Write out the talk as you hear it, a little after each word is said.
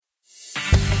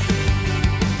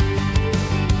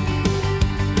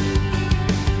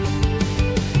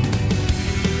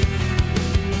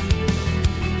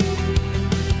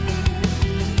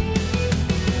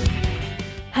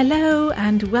Hello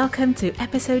and welcome to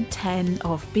episode 10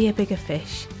 of Be a Bigger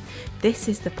Fish. This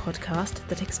is the podcast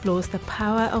that explores the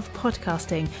power of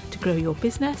podcasting to grow your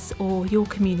business or your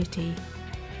community.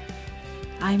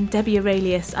 I'm Debbie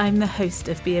Aurelius, I'm the host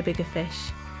of Be a Bigger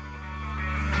Fish.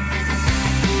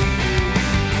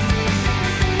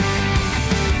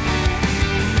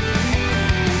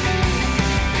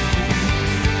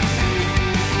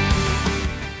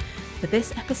 For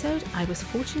this episode, I was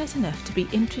fortunate enough to be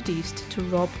introduced to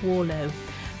Rob Warlow.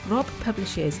 Rob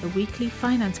publishes a weekly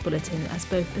finance bulletin as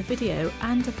both a video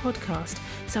and a podcast,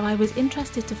 so I was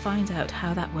interested to find out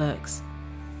how that works.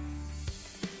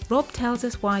 Rob tells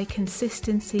us why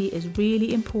consistency is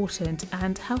really important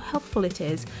and how helpful it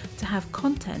is to have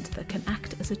content that can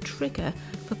act as a trigger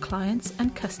for clients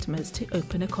and customers to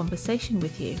open a conversation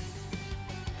with you.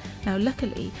 Now,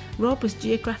 luckily, Rob was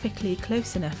geographically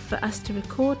close enough for us to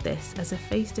record this as a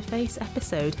face-to-face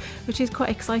episode, which is quite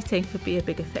exciting for Be a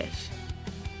Bigger Fish.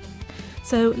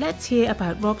 So let's hear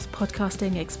about Rob's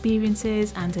podcasting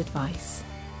experiences and advice.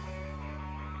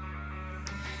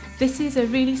 This is a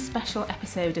really special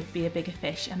episode of Be a Bigger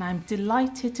Fish, and I'm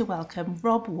delighted to welcome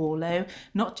Rob Warlow,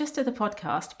 not just to the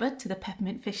podcast, but to the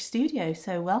Peppermint Fish studio.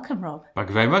 So welcome, Rob. Thank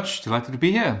you very much. Delighted to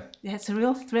be here. Yeah, it's a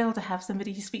real thrill to have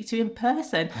somebody to speak to in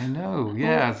person. I know,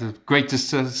 yeah. It's great to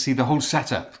see the whole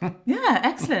setup. Yeah,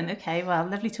 excellent. Okay, well,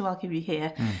 lovely to welcome you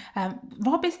here.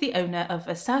 Rob is the owner of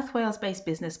a South Wales-based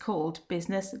business called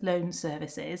Business Loan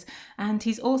Services, and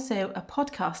he's also a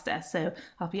podcaster, so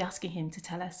I'll be asking him to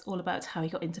tell us all about how he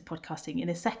got into podcasting in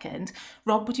a second.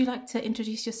 Rob, would you like to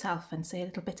introduce yourself and say a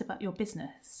little bit about your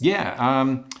business? Yeah,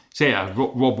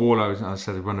 Rob Warlow, as I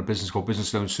said, I run a business called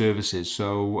Business Loan Services.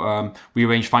 So we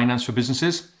arrange finance for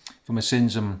businesses. For my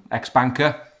sins, I'm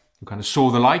ex-banker who kind of saw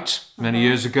the light many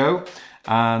years ago.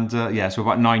 And so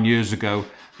about 9 years ago,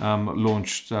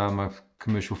 launched a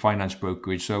commercial finance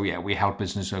brokerage. So yeah, we help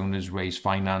business owners raise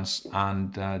finance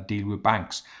and deal with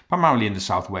banks, primarily in the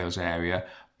South Wales area.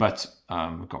 But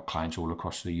we've got clients all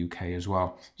across the UK as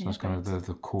well. So that's kind of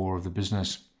the core of the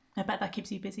business. I bet that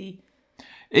keeps you busy.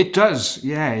 It does,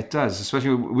 yeah, it does.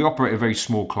 Especially we operate a very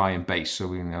small client base, so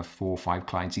we have 4 or 5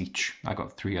 clients each. I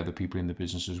got 3 other people in the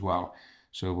business as well.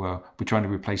 So we're trying to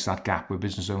replace that gap where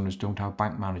business owners don't have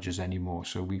bank managers anymore.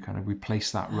 So we kind of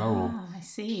replace that role. Ah, I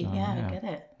see. So, yeah, I get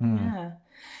it. Yeah.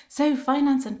 So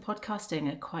finance and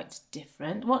podcasting are quite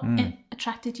different. What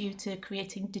attracted you to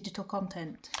creating digital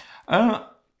content?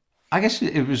 I guess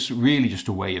it was really just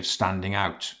a way of standing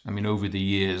out. I mean, over the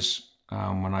years,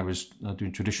 when I was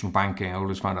doing traditional banking, I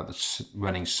always found out that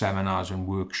running seminars and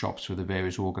workshops for the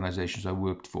various organizations I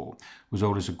worked for was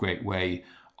always a great way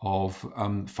of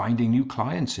finding new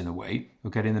clients in a way,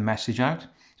 of getting the message out.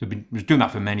 So I was doing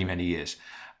that for many, many years.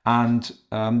 And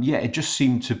it just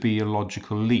seemed to be a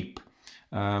logical leap.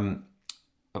 Part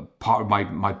of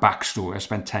my backstory, I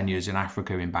spent 10 years in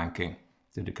Africa in banking.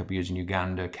 Did a couple of years in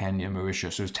Uganda, Kenya,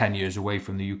 Mauritius. So it was 10 years away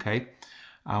from the UK.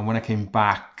 And when I came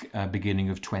back beginning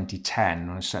of 2010,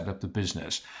 when I set up the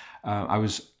business, I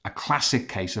was a classic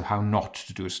case of how not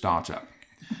to do a startup.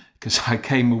 Because I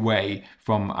came away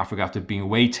from Africa after being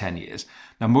away 10 years.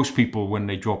 Now, most people, when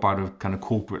they drop out of kind of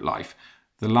corporate life,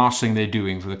 the last thing they're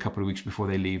doing for the couple of weeks before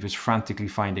they leave is frantically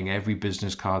finding every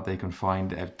business card they can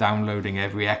find, downloading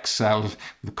every Excel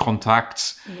with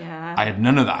contacts. Yeah. I had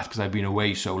none of that because I'd been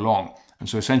away so long. And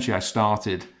so essentially I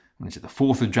started, when it's the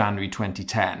 4th of January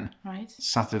 2010,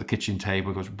 sat at the kitchen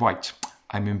table, goes, right,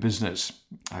 I'm in business.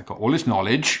 I've got all this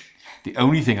knowledge. The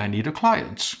only thing I need are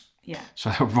clients. Yeah.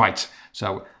 So, right.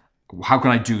 So how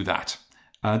can I do that?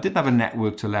 Didn't have a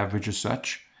network to leverage as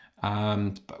such.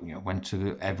 But went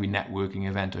to every networking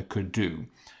event I could do.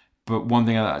 But one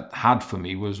thing that had for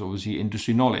me was obviously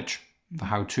industry knowledge, the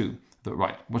how-to. That,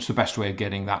 right, what's the best way of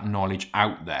getting that knowledge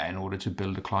out there in order to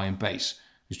build a client base?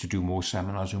 Is to do more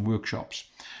seminars and workshops.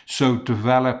 So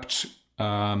developed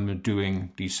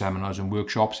doing these seminars and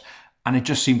workshops, and it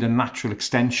just seemed a natural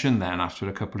extension then after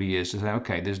a couple of years to say,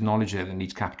 okay, there's knowledge there that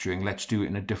needs capturing, let's do it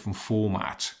in a different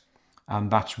format. And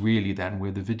that's really then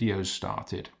where the videos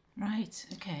started. Right,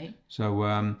 okay. So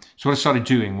what I started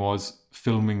doing was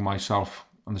filming myself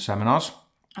on the seminars.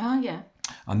 Oh, yeah.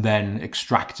 And then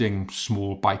extracting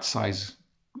small bite-sized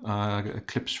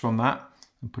clips from that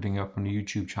and putting it up on the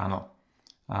YouTube channel.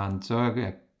 And I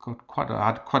had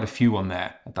quite a few on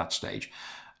there at that stage.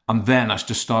 And then I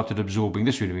just started absorbing,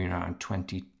 this would have been around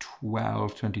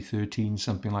 2012, 2013,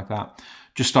 something like that.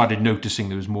 Just started noticing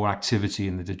there was more activity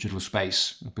in the digital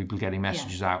space, people getting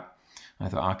messages out. And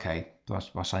I thought, okay,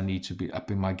 that's I need to be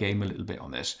upping my game a little bit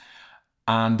on this.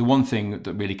 And the one thing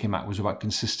that really came out was about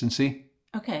consistency.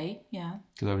 Okay, yeah.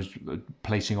 Because I was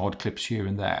placing odd clips here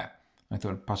and there. I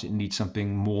thought perhaps it needs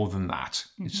something more than that.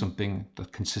 It's something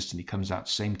that consistently comes out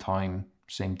same time,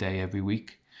 same day every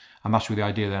week. And that's where the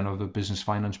idea then of the Business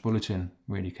Finance Bulletin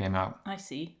really came out. I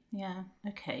see. Yeah.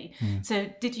 Okay. So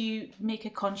did you make a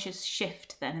conscious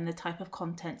shift then in the type of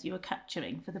content you were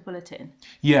capturing for the bulletin?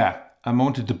 Yeah, I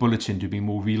wanted the bulletin to be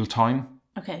more real time.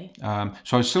 Okay.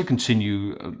 So I still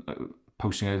continue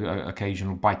posting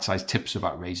occasional bite-sized tips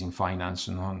about raising finance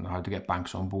and on how to get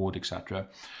banks on board, etc.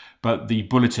 But the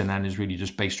bulletin then is really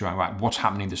just based around what's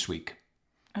happening this week.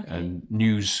 Okay.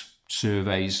 News,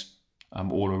 surveys,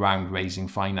 all around raising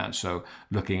finance. So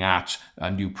looking at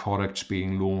new products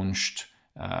being launched,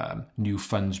 new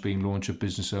funds being launched that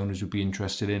business owners would be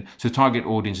interested in. So the target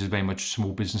audience is very much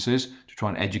small businesses to try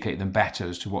and educate them better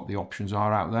as to what the options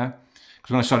are out there.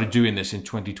 Because when I started doing this in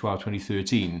 2012,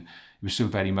 2013, it was still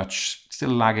very much still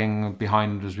lagging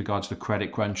behind as regards to the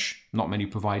credit crunch. Not many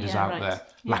providers out there.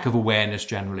 Lack of awareness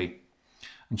generally.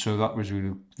 And so that was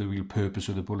really the real purpose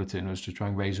of the bulletin, was to try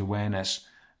and raise awareness.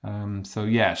 So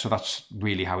that's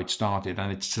really how it started,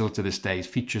 and it's still to this day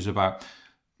features about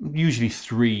usually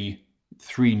three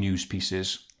news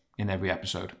pieces in every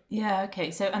episode. Yeah. Okay.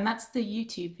 So, and that's the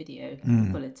YouTube video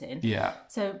bulletin. Yeah.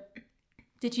 So,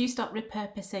 did you start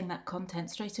repurposing that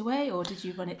content straight away, or did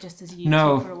you run it just as a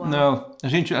YouTube for a while? No.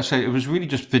 As I say, it was really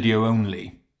just video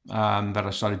only that I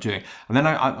started doing, and then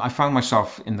I found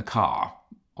myself in the car,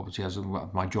 obviously as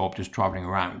my job, just traveling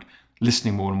around,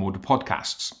 listening more and more to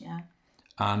podcasts. Yeah.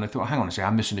 And I thought, hang on a second,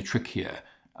 I'm missing a trick here.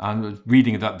 And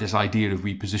reading that this idea of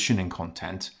repositioning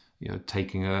content,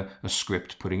 taking a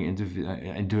script, putting it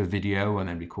into a video, and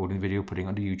then recording the video, putting it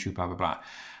onto YouTube, blah, blah, blah.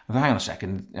 I thought, hang on a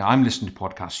second, I'm listening to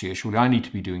podcasts here, surely I need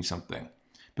to be doing something.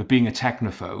 But being a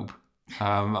technophobe,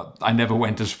 I never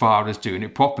went as far as doing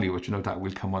it properly, which no doubt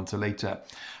we'll come on to later.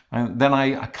 And then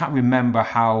I can't remember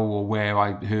how or where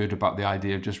I heard about the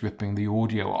idea of just ripping the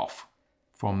audio off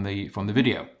from the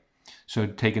video. So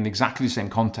taking exactly the same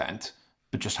content,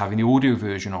 but just having the audio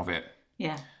version of it.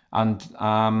 Yeah. And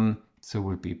so it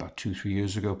would be about 2-3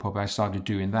 years ago, probably I started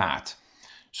doing that.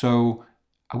 So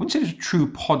I wouldn't say it was a true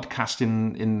podcast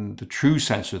in the true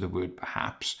sense of the word,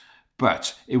 perhaps,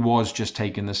 but it was just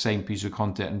taking the same piece of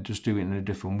content and just doing it in a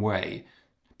different way.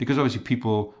 Because obviously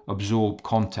people absorb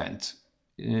content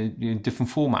in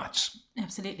different formats.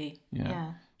 Absolutely.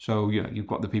 Yeah. So you've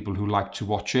got the people who like to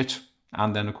watch it,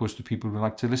 and then of course the people who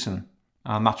like to listen.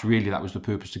 And that was the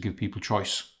purpose, to give people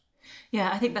choice.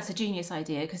 Yeah, I think that's a genius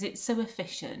idea, because it's so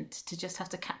efficient to just have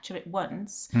to capture it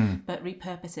once, but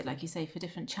repurpose it, like you say, for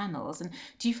different channels. And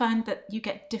do you find that you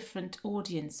get different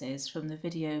audiences from the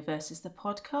video versus the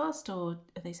podcast, or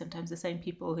are they sometimes the same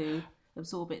people who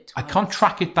absorb it twice? I can't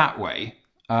track it that way,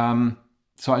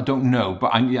 so I don't know.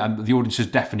 But the audience is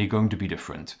definitely going to be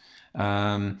different.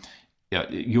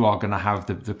 You are going to have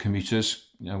the commuters.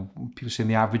 People say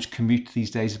the average commute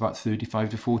these days is about 35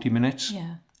 to 40 minutes.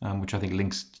 Yeah. Which I think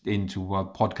links into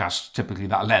podcasts typically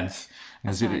that length,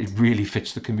 as right. it really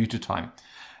fits the commuter time.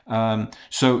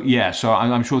 So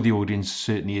I'm sure the audience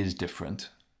certainly is different.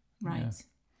 Right.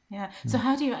 Yeah. So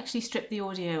how do you actually strip the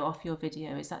audio off your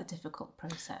video? Is that a difficult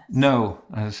process? No,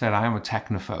 as I said, I am a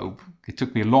technophobe. It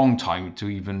took me a long time to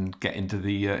even get into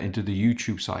the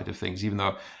YouTube side of things, even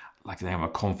though, like I'm a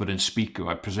confident speaker,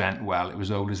 I present well. It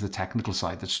was always the technical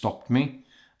side that stopped me.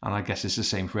 And I guess it's the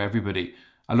same for everybody.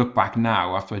 I look back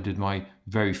now, after I did my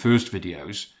very first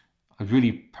videos, I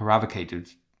really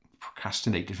procrastinated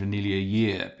for nearly a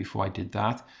year before I did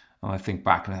that. And I think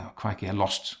back, crikey, I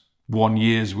lost 1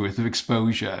 year's worth of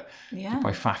exposure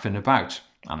by faffing about.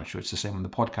 And I'm sure it's the same on the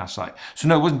podcast side. So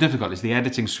no, it wasn't difficult. It's the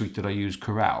editing suite that I use,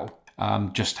 Corel,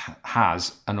 just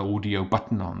has an audio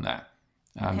button on there.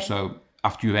 So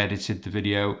after you've edited the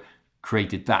video,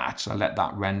 created that, I let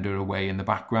that render away in the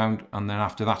background, and then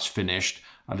after that's finished,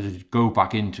 I just go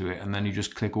back into it, and then you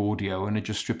just click audio, and it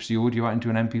just strips the audio out into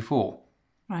an MP4.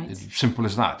 Right. It's simple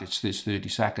as that. It's 30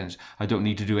 seconds. I don't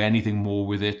need to do anything more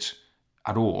with it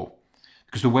at all,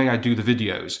 because the way I do the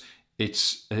videos,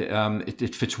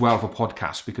 it fits well for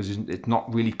podcasts, because it's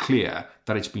not really clear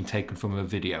that it's been taken from a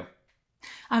video.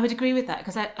 I would agree with that,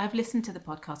 because I've listened to the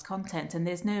podcast content, and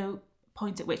there's no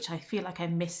point at which I feel like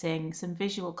I'm missing some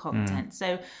visual content.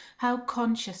 So how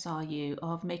conscious are you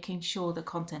of making sure the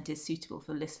content is suitable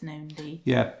for listen only?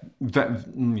 Yeah,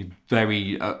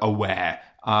 very aware.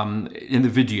 In the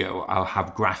video, I'll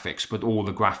have graphics, but all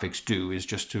the graphics do is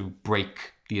just to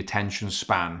break the attention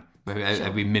span.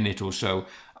 Every minute or so,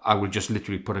 I will just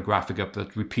literally put a graphic up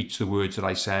that repeats the words that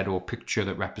I said, or a picture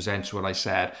that represents what I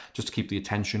said, just to keep the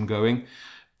attention going.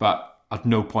 But at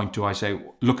no point do I say,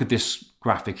 look at this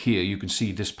graphic here, you can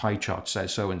see this pie chart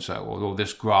says so-and-so, or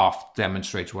this graph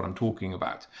demonstrates what I'm talking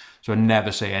about. So I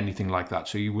never say anything like that,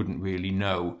 so you wouldn't really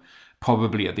know.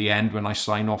 Probably at the end when I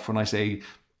sign off, when I say,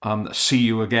 see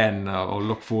you again, or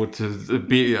look forward to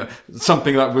be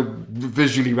something that would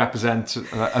visually represent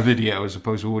a video as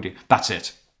opposed to audio. That's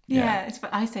it. Yeah,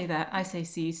 I say that. I say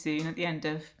see you soon at the end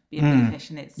of Be a Bigger Fish,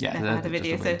 and it's never had a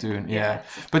video.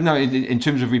 But no, in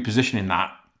terms of repositioning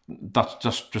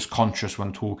that's just conscious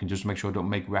when talking, just to make sure I don't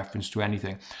make reference to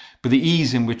anything. But the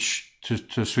ease in which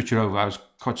to switch it over, I was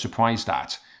quite surprised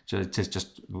at. So it's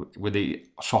just with the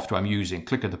software I'm using,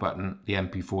 click of the button, the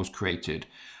MP4 is created.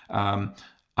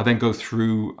 I then go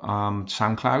through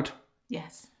SoundCloud.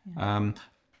 Yes. Yeah.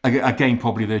 Again,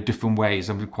 probably there are different ways.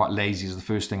 I'm quite lazy is the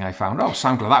first thing I found. Oh,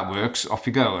 SoundCloud, that works. Off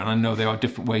you go. And I know there are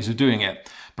different ways of doing it.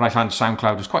 But I found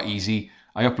SoundCloud was quite easy.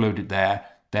 I upload it there.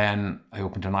 Then I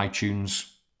opened an iTunes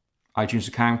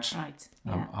account. Right.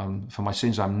 Yeah. For my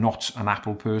sins, I'm not an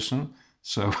Apple person.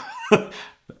 So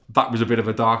that was a bit of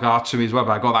a dark art to me as well.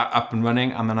 But I got that up and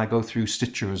running. And then I go through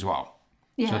Stitcher as well.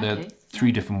 Yeah, so there are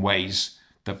three different ways,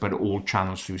 but all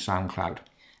channels through SoundCloud.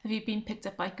 Have you been picked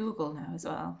up by Google now as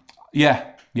well?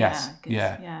 Yeah. Yes.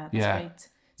 Yeah. That's great.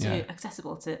 So you're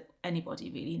accessible to anybody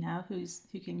really now who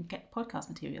can get podcast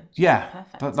material. Yeah.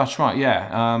 Perfect. That's right.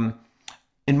 Yeah.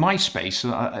 In my space,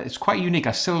 it's quite unique.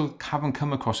 I still haven't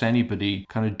come across anybody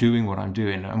kind of doing what I'm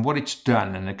doing, and what it's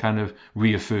done, and it kind of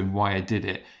reaffirmed why I did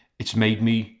it. It's made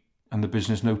me and the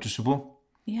business noticeable.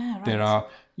 Yeah. Right. There are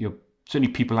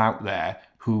certainly people out there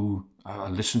who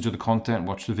listen to the content,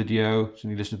 watch the video,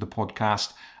 certainly listen to the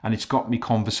podcast, and it's got me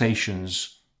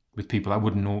conversations with people I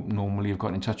wouldn't normally have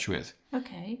gotten in touch with.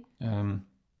 Okay. So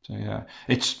yeah,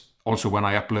 it's also when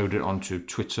I upload it onto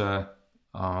Twitter,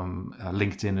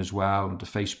 LinkedIn as well, onto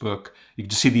Facebook, you can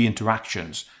just see the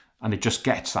interactions, and it just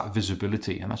gets that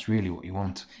visibility, and that's really what you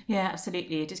want. Yeah,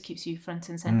 absolutely. It just keeps you front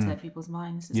and centre people's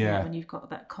minds, doesn't it, when you've got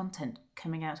that content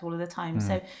coming out all of the time.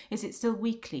 So is it still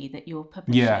weekly that you're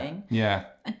publishing? Yeah.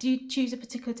 And do you choose a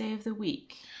particular day of the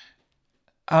week?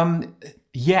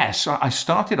 Yes, I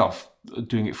started off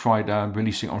doing it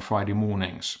releasing it on Friday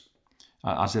mornings,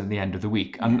 as at the end of the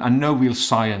week, and no real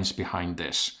science behind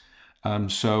this.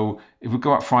 So it would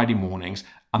go out Friday mornings,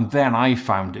 and then I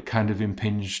found it kind of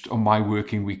impinged on my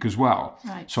working week as well.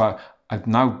 Right. So I've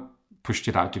now pushed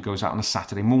it out. It goes out on a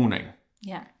Saturday morning.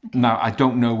 Yeah. Okay. Now, I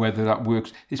don't know whether that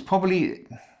works. It's probably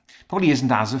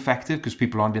isn't as effective because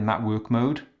people aren't in that work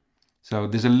mode. So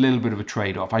there's a little bit of a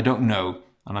trade-off. I don't know.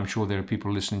 And I'm sure there are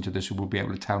people listening to this who will be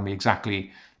able to tell me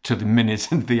exactly to the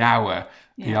minute and the hour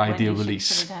the ideal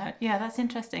release. Yeah, that's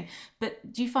interesting.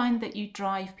 But do you find that you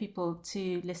drive people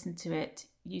to listen to it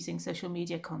using social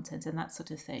media content and that sort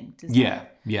of thing? Yeah.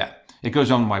 It goes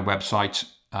on my website.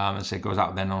 As it goes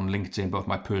out then on LinkedIn, both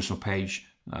my personal page,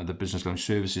 the Business Loan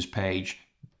Services page,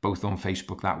 both on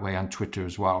Facebook that way, and Twitter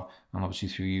as well, and obviously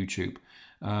through YouTube.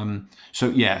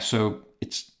 So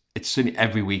it's certainly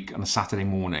every week on a Saturday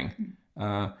morning.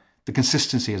 The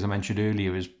consistency, as I mentioned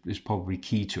earlier, is probably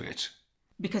key to it.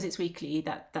 Because it's weekly,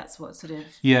 that's what sort of...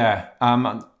 Yeah.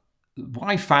 What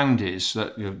I found is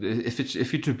that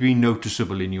if you're to be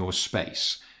noticeable in your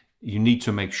space, you need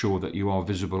to make sure that you are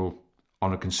visible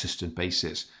on a consistent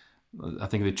basis. I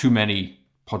think there are too many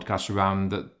podcasts around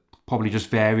that probably just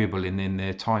variable in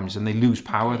their times, and they lose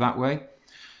power that way.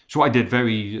 So what I did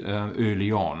very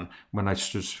early on, when I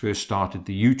just first started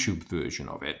the YouTube version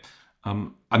of it,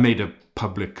 I made a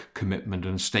public commitment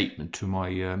and a statement to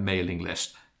my mailing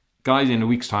list. Guys, in a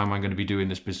week's time, I'm going to be doing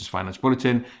this Business Finance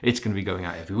Bulletin. It's going to be going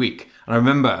out every week. And I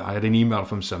remember I had an email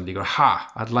from somebody go,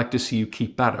 I'd like to see you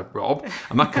keep that up, Rob.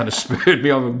 And that kind of spurred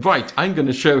me on. Right, I'm going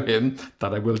to show him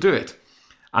that I will do it.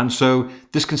 And so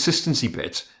this consistency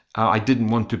bit, I didn't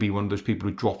want to be one of those people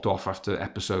who dropped off after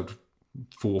episode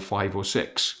 4, 5, or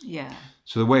 6. Yeah.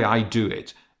 So the way I do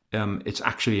it, it's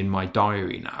actually in my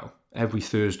diary now. Every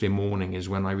Thursday morning is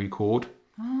when I record.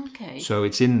 Oh, okay. So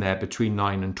it's in there between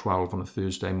 9 and 12 on a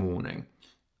Thursday morning,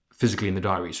 physically in the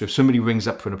diary. So if somebody rings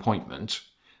up for an appointment,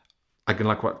 I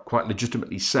can quite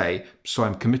legitimately say, so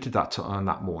I'm committed on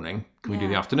that morning. Can we do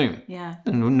the afternoon? Yeah.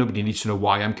 And nobody needs to know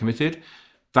why I'm committed.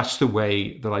 That's the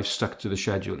way that I've stuck to the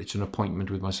schedule. It's an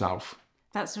appointment with myself.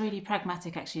 That's really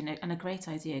pragmatic, actually, and a great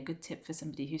idea. A good tip for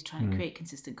somebody who's trying to create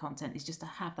consistent content is just to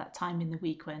have that time in the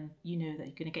week when you know that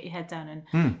you're going to get your head down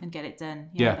and get it done.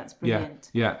 Yeah, that's brilliant.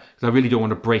 Yeah. Because I really don't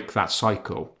want to break that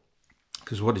cycle.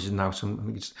 Because what is it now? I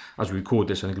think it's, as we record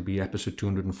this, I think it'll be episode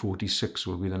 246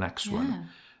 will be the next one.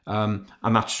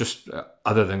 And that's just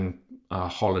other than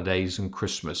holidays and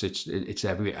Christmas. It's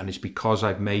everywhere, and it's because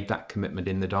I've made that commitment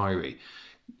in the diary.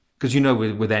 because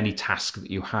with any task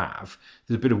that you have,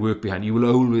 there's a bit of work behind. You will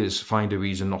always find a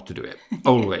reason not to do it,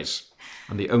 always.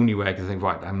 And the only way I can think,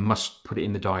 right, I must put it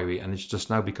in the diary, and it's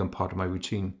just now become part of my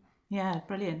routine. Yeah,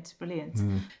 brilliant.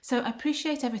 So I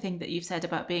appreciate everything that you've said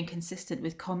about being consistent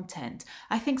with content.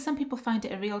 I think some people find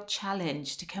it a real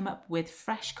challenge to come up with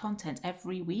fresh content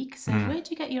every week. So where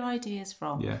do you get your ideas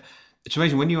from? Yeah, it's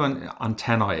amazing when your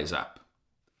antennae is up,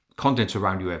 content's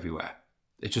around you everywhere.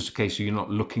 It's just a case of you're not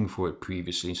looking for it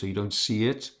previously, so you don't see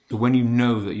it. But when you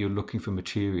know that you're looking for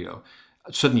material,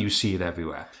 suddenly you see it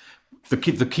everywhere. The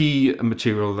key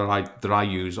material that I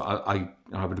use, I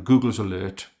have a Google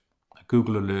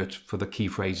alert for the key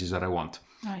phrases that I want.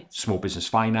 Right. Small business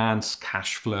finance,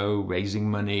 cash flow,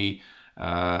 raising money,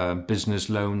 business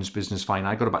loans, business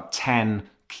finance. I got about 10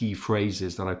 key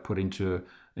phrases that I put into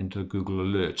Google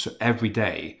Alert. So every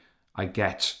day I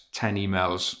get 10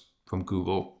 emails from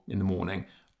Google in the morning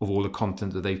of all the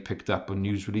content that they've picked up on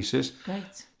news releases.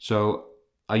 Great. So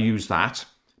I use that.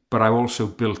 But I also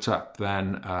built up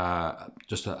then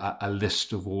just a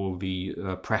list of all the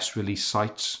press release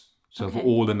sites. So for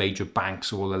all the major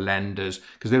banks, all the lenders,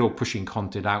 because they're all pushing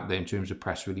content out there in terms of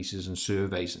press releases and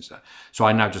surveys and stuff. So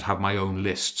I now just have my own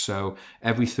list. So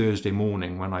every Thursday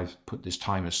morning when I put this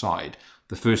time aside,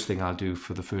 the first thing I'll do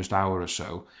for the first hour or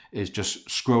so is just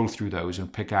scroll through those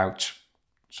and pick out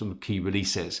some key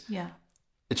releases. Yeah.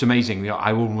 It's amazing.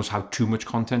 I almost have too much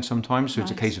content sometimes. So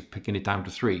it's a case of picking it down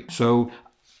to 3. So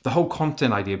the whole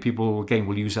content idea, people, again,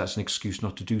 will use that as an excuse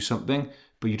not to do something,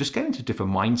 but you just get into a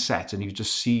different mindset and you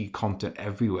just see content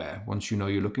everywhere once you know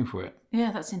you're looking for it.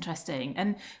 Yeah, that's interesting.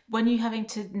 And when you're having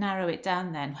to narrow it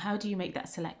down then, how do you make that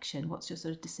selection? What's your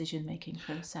sort of decision-making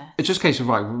process? It's just a case of,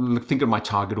 right, think of my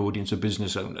target audience of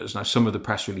business owners. Now, some of the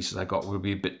press releases I got will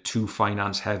be a bit too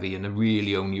finance heavy and are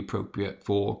really only appropriate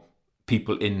for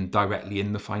people directly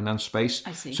in the finance space.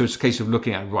 I see. So it's a case of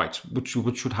looking at, right, which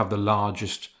should have the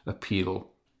largest appeal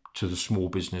to the small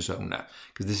business owner,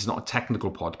 because this is not a technical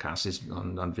podcast, it's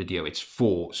on video, it's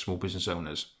for small business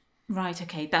owners. Right,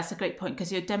 okay, that's a great point,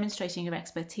 because you're demonstrating your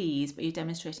expertise, but you're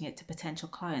demonstrating it to potential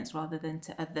clients rather than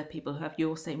to other people who have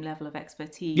your same level of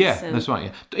expertise. Yeah, so that's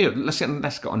right. Yeah. Let's get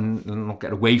on and not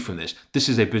get away from this. This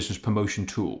is a business promotion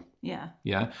tool. Yeah.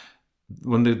 Yeah.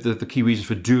 One of the key reasons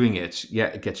for doing it,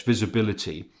 it gets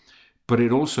visibility, but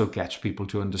it also gets people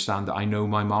to understand that I know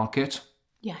my market.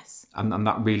 Yes. And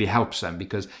that really helps them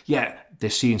because, they're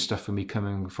seeing stuff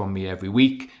coming from me every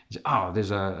week.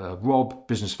 There's a Rob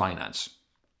Business Finance.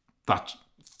 That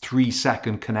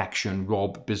 3-second connection,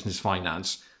 Rob Business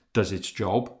Finance, does its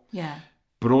job. Yeah.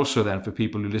 But also then for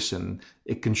people who listen,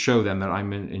 it can show them that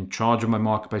I'm in charge of my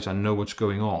marketplace. I know what's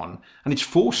going on. And it's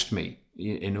forced me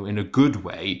in a good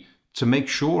way to make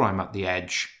sure I'm at the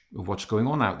edge of what's going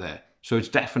on out there. So it's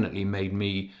definitely made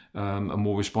me a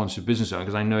more responsive business owner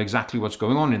because I know exactly what's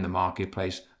going on in the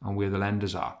marketplace and where the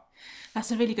lenders are. That's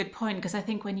a really good point, because I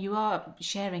think when you are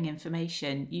sharing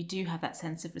information, you do have that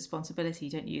sense of responsibility,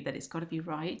 don't you, that it's got to be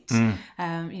right,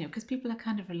 because people are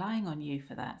kind of relying on you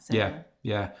for that. So,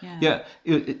 yeah.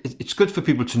 It's good for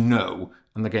people to know,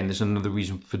 and again, there's another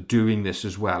reason for doing this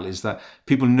as well, is that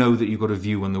people know that you've got a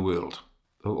view on the world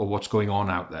or what's going on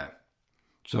out there.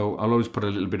 So I'll always put a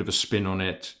little bit of a spin on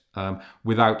it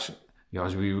without...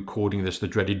 as we're recording this, the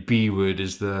dreaded B word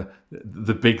is the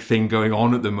big thing going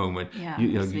on at the moment. Yeah,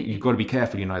 you've got to be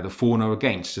careful. You're neither for nor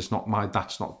against. That's not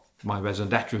my raison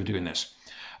d'etre of doing this.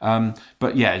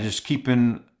 But just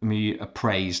keeping me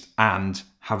appraised and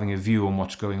having a view on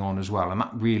what's going on as well, and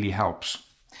that really helps.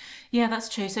 Yeah, that's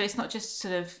true. So it's not just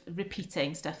sort of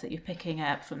repeating stuff that you're picking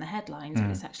up from the headlines, but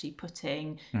it's actually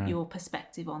putting your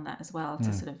perspective on that as well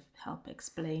to sort of help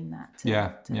explain that.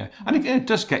 And it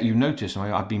does get you noticed. I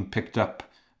mean, I've been picked up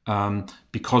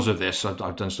because of this.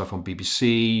 I've done stuff on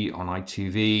BBC, on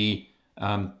ITV,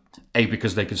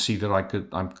 because they could see that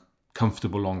I'm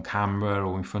comfortable on camera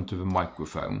or in front of a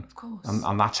microphone. Of course.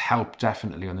 And that's helped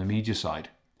definitely on the media side.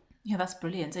 Yeah, that's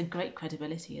brilliant, and great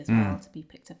credibility as well to be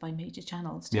picked up by major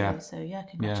channels too. Yeah. So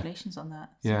congratulations on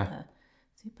that.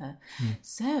 Super.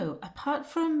 So apart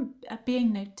from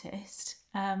being noticed,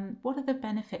 what other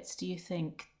benefits do you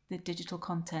think the digital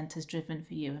content has driven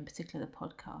for you, in particular the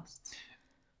podcasts?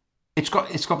 It's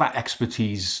got that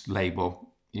expertise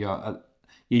label.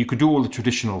 You could do all the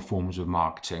traditional forms of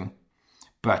marketing,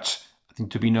 but I think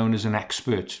to be known as an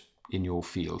expert in your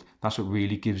field, that's what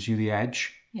really gives you the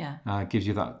edge. Yeah. Gives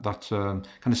you that kind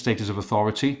of status of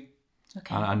authority,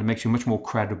 and it makes you much more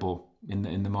credible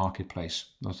in the marketplace.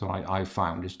 That's what I've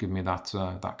found, is giving me that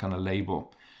kind of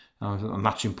label, and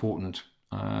that's important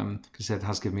because it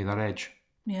has given me that edge.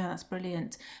 Yeah, that's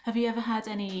brilliant. Have you ever had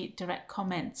any direct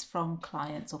comments from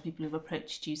clients or people who've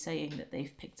approached you saying that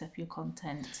they've picked up your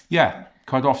content? Yeah,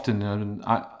 quite often.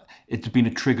 It's been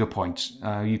a trigger point.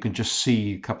 You can just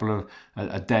see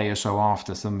a day or so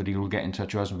after, somebody will get in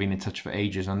touch who hasn't been in touch for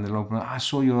ages, and they'll open, I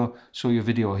saw your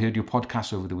video, I heard your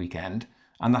podcast over the weekend.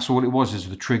 And that's all it was, is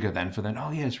the trigger then for them.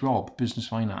 Oh yeah, it's Rob, Business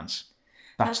Finance.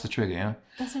 That's the trigger, yeah.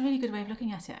 That's a really good way of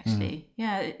looking at it, actually.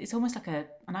 Yeah, it's almost like an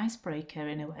icebreaker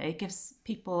in a way. It gives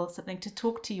people something to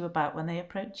talk to you about when they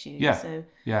approach you. Yeah, so,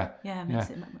 yeah, it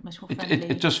makes it much more friendly.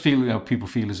 It does feel, people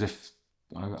feel as if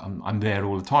I'm there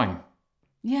all the time.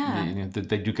 Yeah.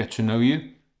 They do get to know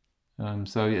you.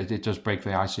 So it does break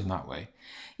the ice in that way.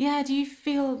 Yeah, do you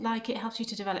feel like it helps you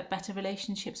to develop better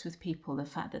relationships with people, the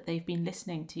fact that they've been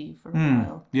listening to you for a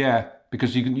while? Yeah,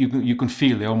 because you can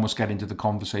feel they almost get into the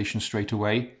conversation straight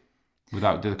away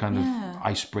without the kind of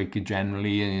icebreaker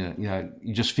generally. And,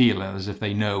 you just feel as if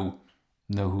they know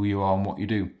who you are and what you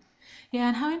do. Yeah,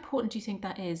 and how important do you think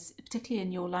that is, particularly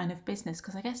in your line of business?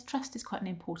 Because I guess trust is quite an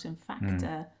important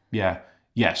factor.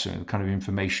 Yes, the kind of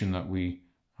information that we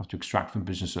have to extract from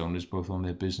business owners, both on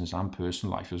their business and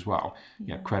personal life as well.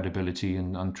 Yeah, credibility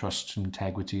and trust and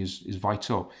integrity is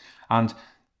vital. And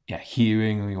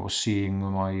hearing or seeing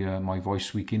my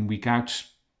voice week in, week out,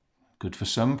 good for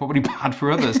some, probably bad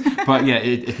for others. But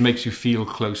it makes you feel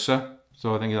closer.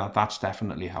 So I think that's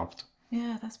definitely helped.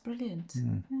 Yeah, that's brilliant.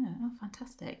 Yeah, oh,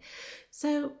 fantastic.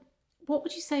 So what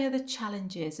would you say are the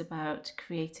challenges about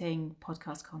creating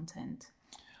podcast content?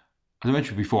 As I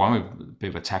mentioned before, I'm a bit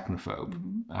of a technophobe,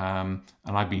 and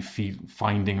I've been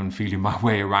finding and feeling my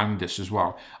way around this as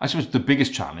well. I suppose the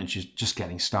biggest challenge is just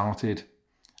getting started.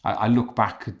 I look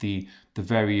back at the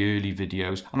very early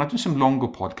videos, and I've done some longer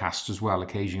podcasts as well,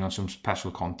 occasionally on some special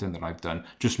content that I've done,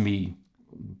 just me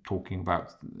talking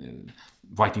about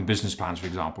writing business plans, for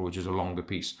example, which is a longer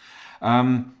piece.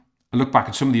 I look back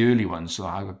at some of the early ones, so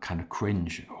I would kind of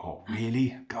cringe. Oh,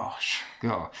 really? Gosh.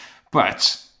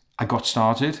 But I got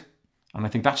started. And I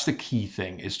think that's the key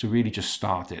thing, is to really just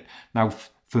start it. Now,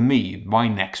 for me, my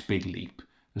next big leap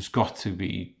has got to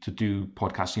be to do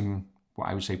podcasting, what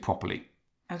I would say, properly.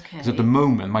 Okay. Because at the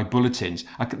moment, my bulletins,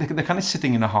 they're kind of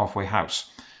sitting in a halfway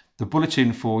house. The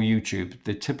bulletin for YouTube,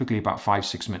 they're typically about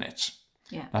 5-6 minutes.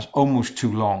 Yeah. That's almost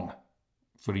too long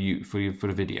for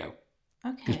a video.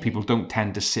 Okay. Because people don't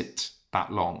tend to sit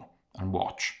that long and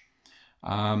watch.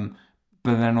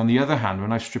 But then on the other hand,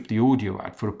 when I've stripped the audio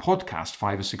out for a podcast,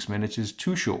 5 or 6 minutes is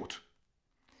too short.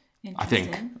 I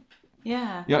think.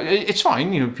 Yeah. Yeah, it's fine.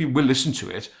 People will listen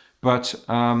to it. But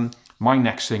my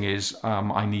next thing is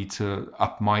I need to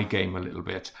up my game a little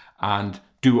bit and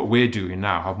do what we're doing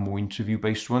now, have more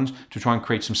interview-based ones to try and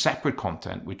create some separate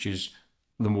content, which is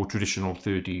the more traditional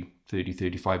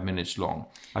 35 minutes long.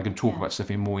 I can talk about stuff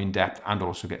in more in-depth and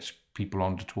also get people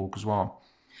on to talk as well.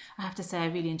 I have to say I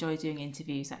really enjoy doing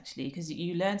interviews, actually, because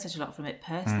you learn such a lot from it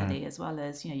personally, as well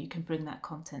as you can bring that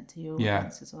content to your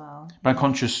audience as well. But I'm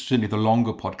conscious, certainly the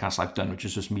longer podcasts I've done, which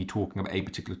is just me talking about a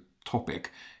particular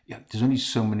topic, there's only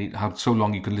so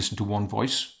long you can listen to one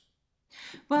voice.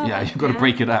 Well, you've got to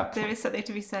break it up. There is something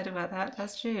to be said about that.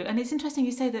 That's true. And it's interesting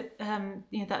you say that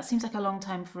that seems like a long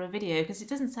time for a video, because it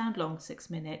doesn't sound long, 6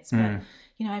 minutes. But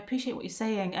I appreciate what you're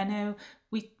saying. I know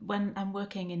when I'm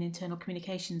working in internal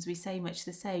communications, we say much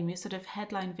the same. Your sort of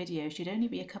headline video should only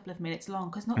be a couple of minutes long,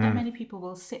 because not that many people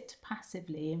will sit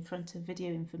passively in front of video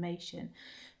information.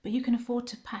 But you can afford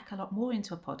to pack a lot more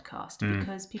into a podcast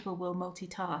because people will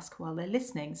multitask while they're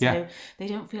listening. So they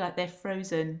don't feel like they're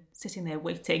frozen, sitting there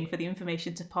waiting for the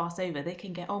information to pass over. They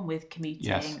can get on with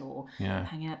commuting or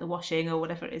hanging out the washing or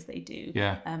whatever it is they do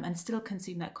and still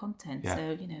consume that content.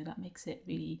 So, that makes it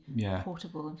really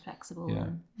portable and flexible.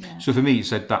 And, So for me, you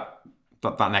said that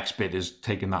next bit is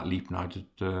taking that leap now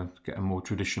to get a more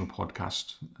traditional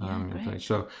podcast in place.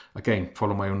 So again,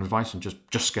 follow my own advice and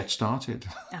just get started.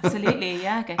 Absolutely,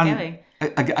 get going.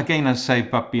 Again, I say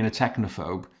about being a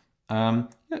technophobe,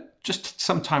 just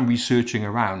some time researching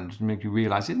around to make you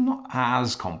realise it's not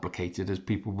as complicated as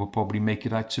people will probably make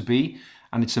it out to be.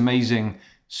 And it's amazing.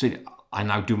 So I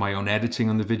now do my own editing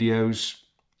on the videos.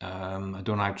 I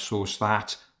don't outsource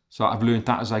that. So I've learned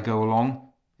that as I go along.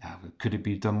 Could it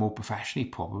be done more professionally?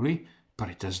 Probably, but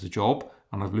it does the job,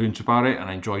 and I've learned about it, and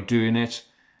I enjoy doing it.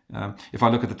 If I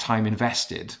look at the time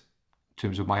invested in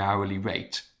terms of my hourly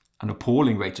rate, an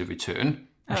appalling rate of return.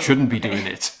 I shouldn't be doing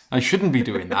it. I shouldn't be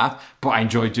doing that, but I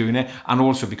enjoy doing it, and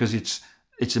also because it's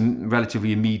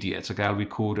relatively immediate. Okay, I'll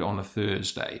record it on a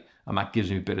Thursday, and that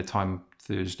gives me a bit of time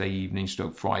Thursday evening,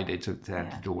 Friday to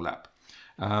edit it all up.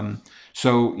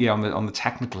 So yeah, on the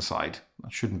technical side,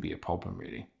 that shouldn't be a problem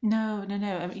really. No.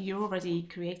 I mean, you're already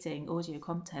creating audio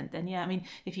content. Then yeah, I mean,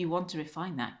 if you want to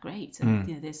refine that, great.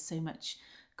 And there's so much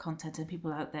content and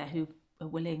people out there who are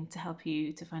willing to help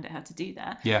you to find out how to do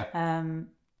that. Yeah.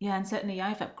 And certainly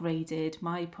I've upgraded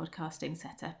my podcasting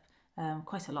setup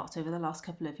quite a lot over the last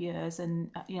couple of years,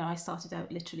 and I started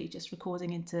out literally just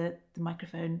recording into the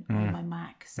microphone on my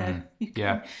Mac, so you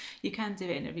can do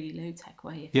it in a really low tech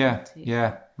way if you want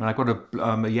to. And I got a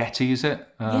Yeti, is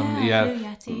it? Blue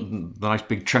Yeti. The nice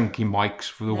big chunky mics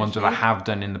for the ones that I have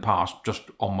done in the past just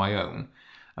on my own.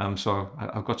 So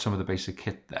I've got some of the basic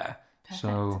kit there.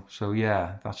 Perfect. So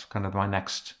yeah, that's kind of my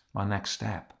next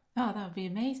step. Oh, that would be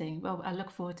amazing. Well, I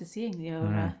look forward to seeing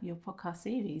your podcast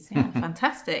series. Yeah,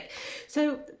 fantastic.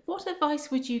 So what advice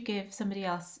would you give somebody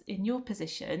else in your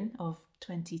position of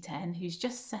 2010 who's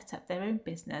just set up their own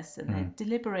business and they're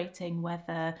deliberating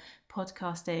whether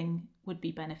podcasting would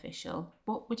be beneficial?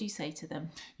 What would you say to them?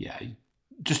 Yeah,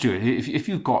 just do it. If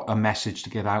you've got a message to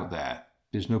get out there,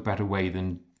 there's no better way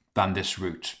than this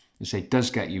route. It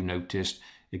does get you noticed.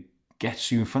 It gets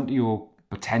you in front of your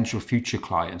potential future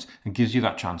clients and gives you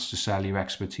that chance to sell your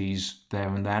expertise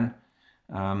there and then.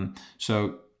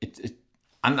 So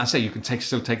and I say you can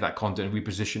still take that content and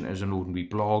reposition it as an ordinary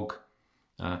blog.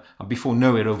 And before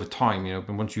know it, over time,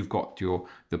 but once you've got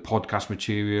the podcast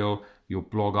material, your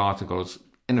blog articles,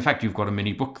 in effect, you've got a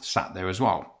mini book sat there as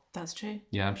well. That's true.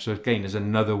 Yeah. So again, there's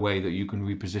another way that you can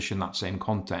reposition that same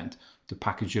content to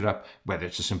package it up, whether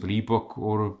it's a simple ebook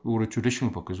or a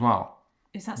traditional book as well.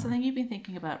 Is that something you've been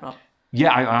thinking about, Rob?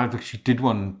 Yeah, I actually did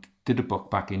a book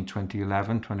back in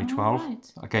 2011, 2012. Oh,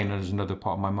 right. Again, as another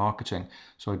part of my marketing.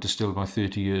 So I distilled my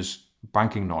 30 years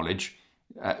banking knowledge,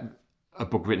 a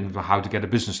book written for how to get a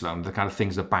business loan, the kind of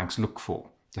things that banks look for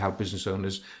to help business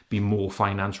owners be more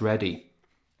finance ready.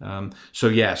 So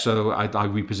I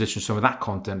repositioned some of that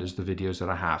content as the videos that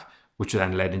I have, which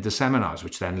then led into seminars,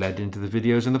 which then led into the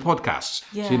videos and the podcasts.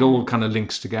 Yeah. So it all kind of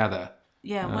links together.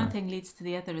 Yeah, one thing leads to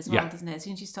the other as well, doesn't it? As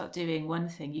soon as you start doing one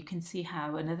thing, you can see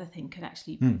how another thing could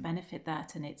actually benefit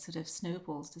that, and it sort of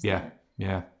snowballs, doesn't it?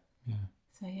 Yeah.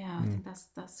 So I think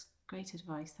that's great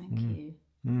advice. Thank you.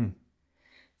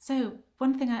 So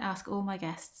one thing I ask all my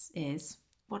guests is,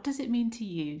 what does it mean to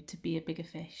you to be a bigger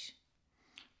fish?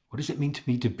 What does it mean to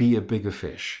me to be a bigger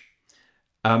fish?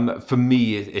 For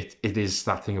me, it is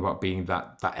that thing about being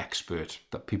that expert,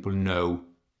 that people know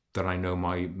that I know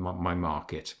my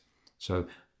market. So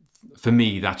for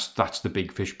me, that's the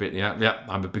big fish bit. Yeah,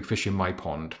 I'm a big fish in my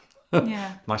pond.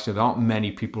 Yeah. Like I said, there aren't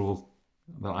many people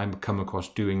that I've come across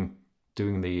doing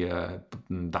the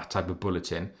that type of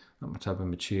bulletin, that type of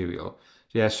material.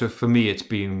 Yeah, so for me, it's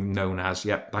being known as,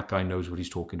 that guy knows what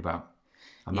he's talking about.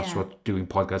 And that's what doing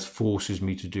podcasts forces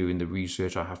me to do in the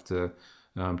research. I have to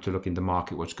look in the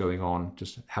market, what's going on,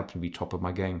 just helps me be top of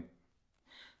my game.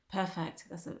 Perfect.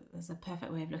 That's a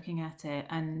perfect way of looking at it.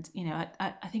 And,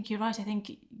 I think you're right. I think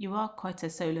you are quite a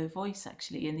solo voice,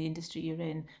 actually, in the industry you're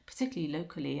in, particularly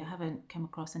locally. I haven't come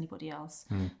across anybody else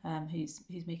who's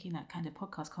making that kind of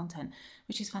podcast content,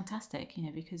 which is fantastic,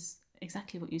 because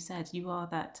exactly what you said, you are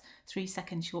that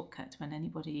 3-second shortcut when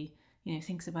anybody,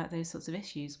 thinks about those sorts of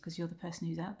issues, because you're the person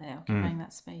who's out there occupying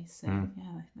that space. So,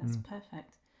 that's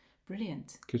perfect.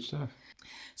 Brilliant. Good stuff.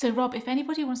 So, Rob, if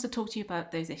anybody wants to talk to you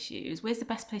about those issues, where's the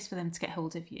best place for them to get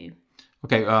hold of you?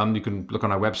 Okay, you can look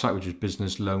on our website, which is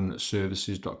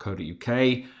businessloanservices.co.uk.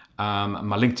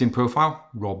 My LinkedIn profile,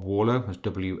 Rob Warlow, that's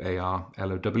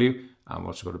WARLOW. I've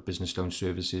also got a Business Loan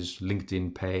Services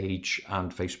LinkedIn page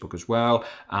and Facebook as well.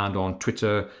 And on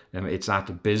Twitter, it's at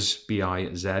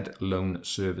BIZ Loan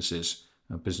Services.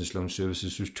 Business Loan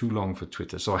Services was too long for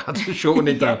Twitter, so I had to shorten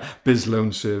it down. Biz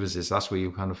Loan Services, that's where you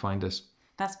kind of find us.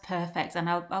 That's perfect, and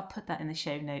I'll put that in the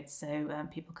show notes so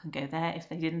people can go there if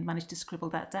they didn't manage to scribble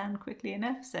that down quickly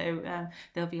enough, so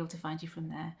they'll be able to find you from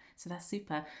there. So that's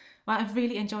super. Well, I've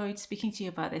really enjoyed speaking to you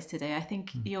about this today. I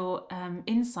think your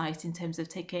insight in terms of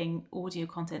taking audio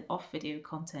content off video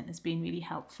content has been really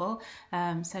helpful.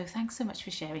 So thanks so much for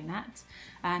sharing that.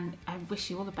 And I wish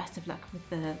you all the best of luck with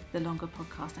the longer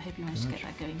podcast. I hope you manage to get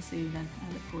that going soon, and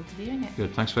I look forward to viewing it.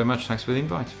 Good. Thanks very much. Thanks for the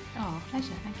invite. Oh,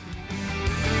 pleasure. Thank you.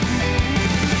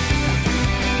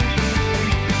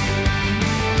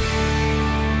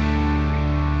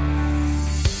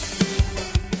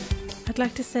 I'd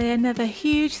like to say another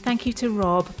huge thank you to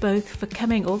Rob, both for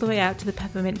coming all the way out to the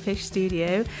Peppermint Fish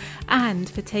studio and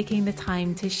for taking the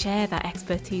time to share that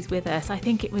expertise with us. I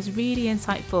think it was really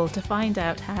insightful to find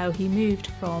out how he moved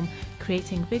from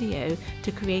creating video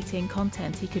to creating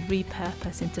content he could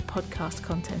repurpose into podcast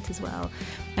content as well.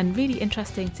 And really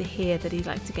interesting to hear that he'd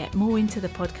like to get more into the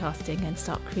podcasting and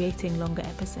start creating longer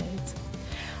episodes.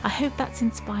 I hope that's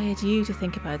inspired you to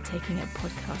think about taking up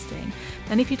podcasting.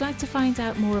 And if you'd like to find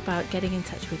out more about getting in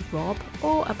touch with Rob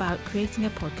or about creating a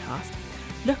podcast,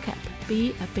 look up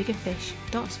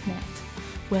beabiggerfish.net,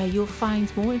 where you'll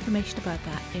find more information about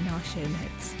that in our show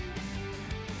notes.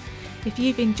 If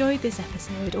you've enjoyed this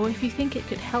episode, or if you think it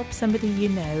could help somebody you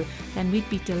know, then we'd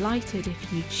be delighted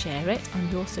if you'd share it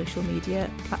on your social media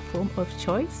platform of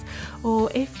choice, or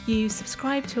if you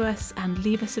subscribe to us and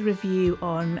leave us a review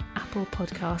on Apple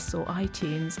Podcasts or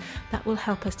iTunes. That will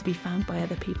help us to be found by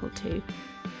other people too.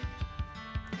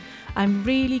 I'm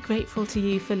really grateful to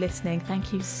you for listening.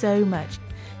 Thank you so much.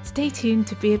 Stay tuned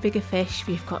to Be a Bigger Fish.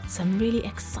 We've got some really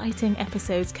exciting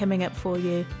episodes coming up for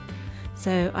you.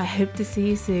 So I hope to see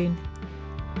you soon.